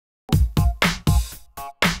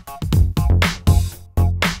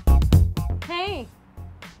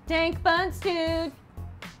Dank buds, dude.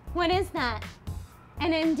 What is that?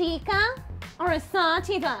 An indica or a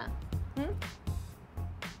sativa?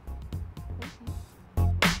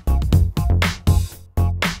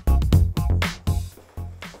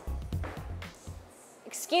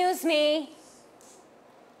 Excuse me.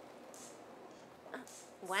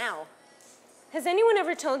 Wow. Has anyone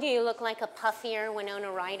ever told you look like a puffier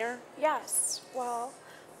Winona Ryder? Yes, well,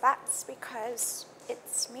 that's because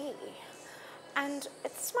it's me. And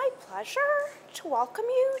it's my pleasure to welcome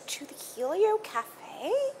you to the Helio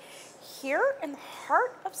Cafe here in the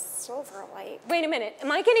heart of Silver Lake. Wait a minute,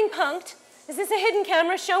 am I getting punked? Is this a hidden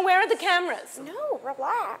camera show? Where are the cameras? No,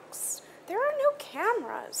 relax. There are no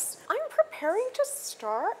cameras. I'm preparing to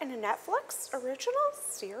star in a Netflix original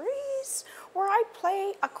series where I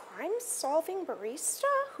play a crime-solving barista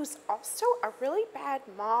who's also a really bad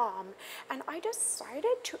mom, and I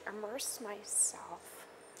decided to immerse myself.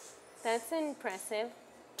 That's impressive.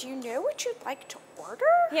 Do you know what you'd like to order?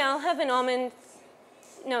 Yeah, I'll have an almond.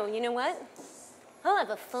 No, you know what? I'll have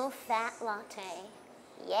a full-fat latte.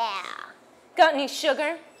 Yeah. Got any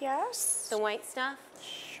sugar? Yes. The white stuff?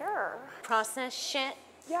 Sure. Processed shit?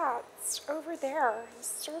 Yeah, it's over there.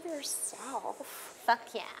 Serve yourself.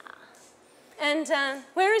 Fuck yeah. And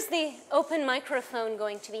where is the open microphone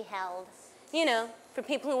going to be held? You know, for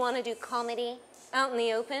people who want to do comedy out in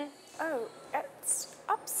the open? Oh, it's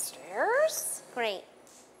upstairs? Great.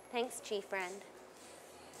 Thanks, Chief Friend.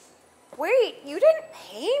 Wait, you didn't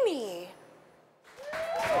pay me.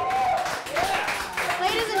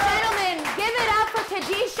 Ladies and gentlemen, give it up for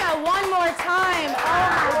Kadisha one more time. Oh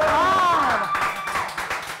my God.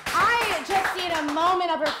 I just need a moment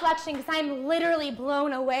of reflection because I'm literally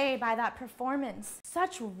blown away by that performance.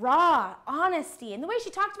 Such raw honesty and the way she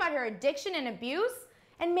talked about her addiction and abuse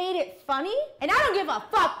and made it funny. And I don't give a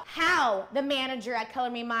fuck how the manager at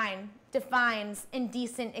Color Me Mine defines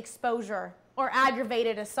indecent exposure or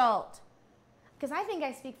aggravated assault. Because I think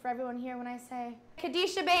I speak for everyone here when I say,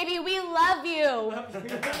 Kadisha, baby, we love you. We love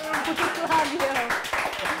you.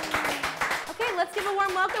 Okay, let's give a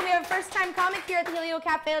warm welcome. We have a first-time comic here at the Helio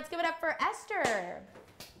Cafe. Let's give it up for Esther.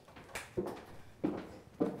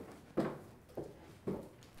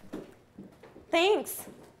 Thanks,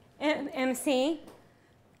 MC.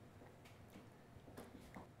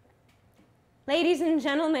 Ladies and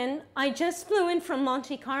gentlemen, I just flew in from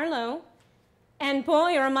Monte Carlo, and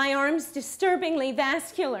boy, are my arms disturbingly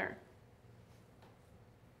vascular.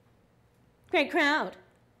 Great crowd.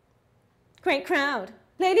 Great crowd.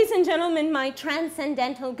 Ladies and gentlemen, my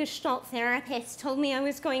transcendental Gestalt therapist told me I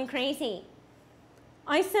was going crazy.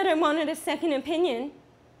 I said I wanted a second opinion,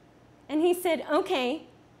 and he said, okay,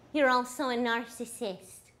 you're also a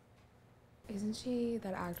narcissist. Isn't she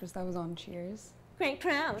that actress that was on Cheers? Great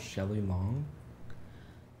crowd. Shelley Long?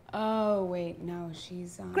 Oh, wait, no,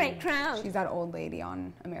 she's Great crowd. She's that old lady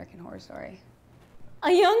on American Horror Story.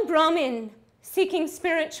 A young Brahmin seeking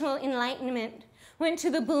spiritual enlightenment went to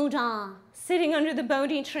the Buddha sitting under the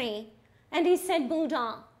Bodhi tree, and he said,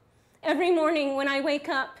 Buddha, every morning when I wake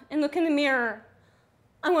up and look in the mirror,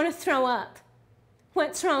 I want to throw up.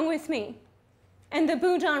 What's wrong with me? And the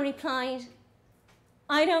Buddha replied,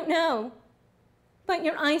 I don't know, but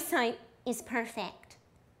your eyesight is perfect.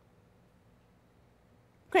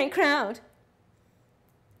 Great crowd.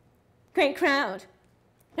 Great crowd.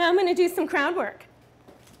 Now I'm going to do some crowd work.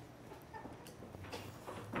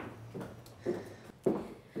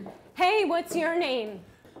 Hey, what's your name?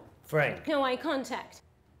 Frank. No eye contact.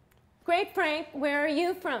 Great, Frank. Where are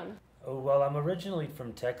you from? Oh, well, I'm originally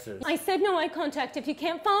from Texas. I said no eye contact. If you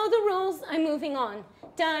can't follow the rules, I'm moving on.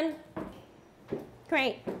 Done.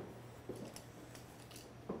 Great.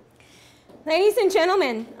 Ladies and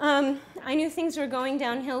gentlemen, I knew things were going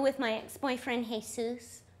downhill with my ex-boyfriend,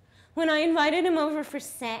 Jesus, when I invited him over for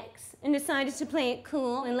sex and decided to play it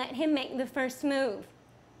cool and let him make the first move.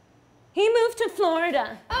 He moved to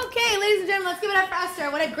Florida. Okay, ladies and gentlemen, let's give it up for Esther.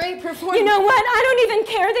 What a great performance. You know what? I don't even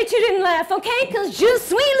care that you didn't laugh, okay? Because je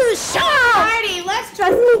suis le chat! Party, let's try.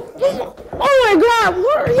 Oh my God,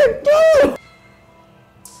 what are you doing?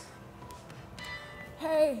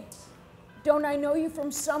 Hey, don't I know you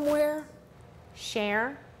from somewhere?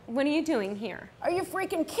 Cher, what are you doing here? Are you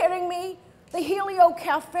freaking kidding me? The Helio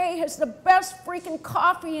Cafe has the best freaking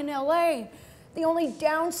coffee in LA. The only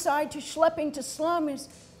downside to schlepping to slum is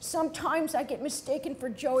sometimes I get mistaken for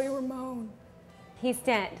Joey Ramone. He's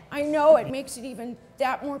dead. I know, it makes it even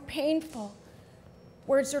that more painful.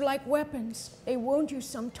 Words are like weapons. They wound you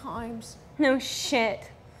sometimes. No shit.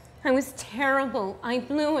 I was terrible. I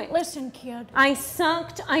blew it. Listen, kid. I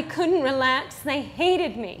sucked. I couldn't relax. They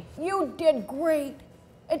hated me. You did great.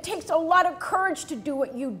 It takes a lot of courage to do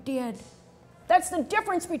what you did. That's the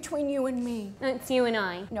difference between you and me. That's you and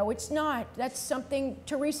I. No, it's not. That's something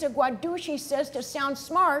Teresa Guaducci says to sound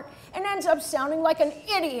smart and ends up sounding like an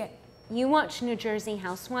idiot. You watch New Jersey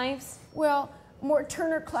Housewives? Well, more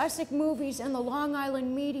Turner Classic Movies and the Long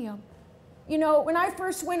Island Medium. You know, when I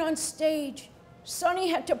first went on stage, Sonny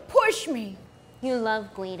had to push me. You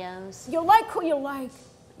love Guidos. You like who you like.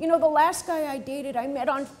 You know, the last guy I dated, I met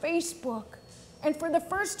on Facebook. And for the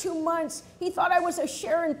first 2 months, he thought I was a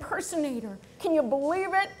Cher impersonator. Can you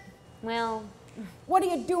believe it? Well, what are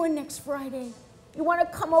you doing next Friday? You want to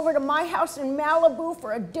come over to my house in Malibu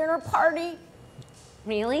for a dinner party?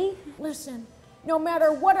 really? Listen, no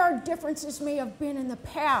matter what our differences may have been in the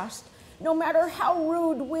past, no matter how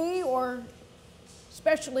rude we, or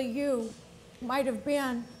especially you, might have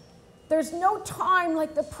been, there's no time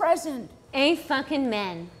like the present.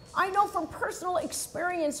 Amen. I know from personal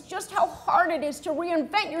experience just how hard it is to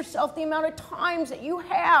reinvent yourself the amount of times that you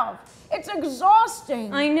have. It's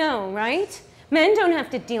exhausting. I know, right? Men don't have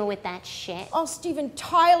to deal with that shit. All Steven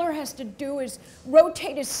Tyler has to do is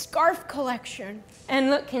rotate his scarf collection. And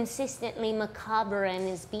look consistently macabre in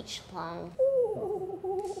his beach plum.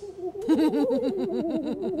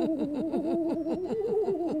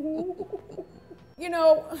 You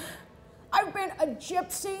know, I've been a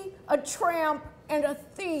gypsy, a tramp, and a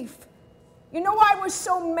thief. You know why I was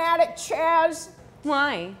so mad at Chaz?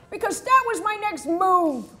 Why? Because that was my next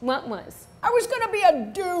move. What was? I was gonna be a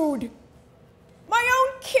dude. My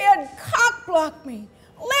own kid cock-blocked me,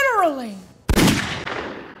 literally.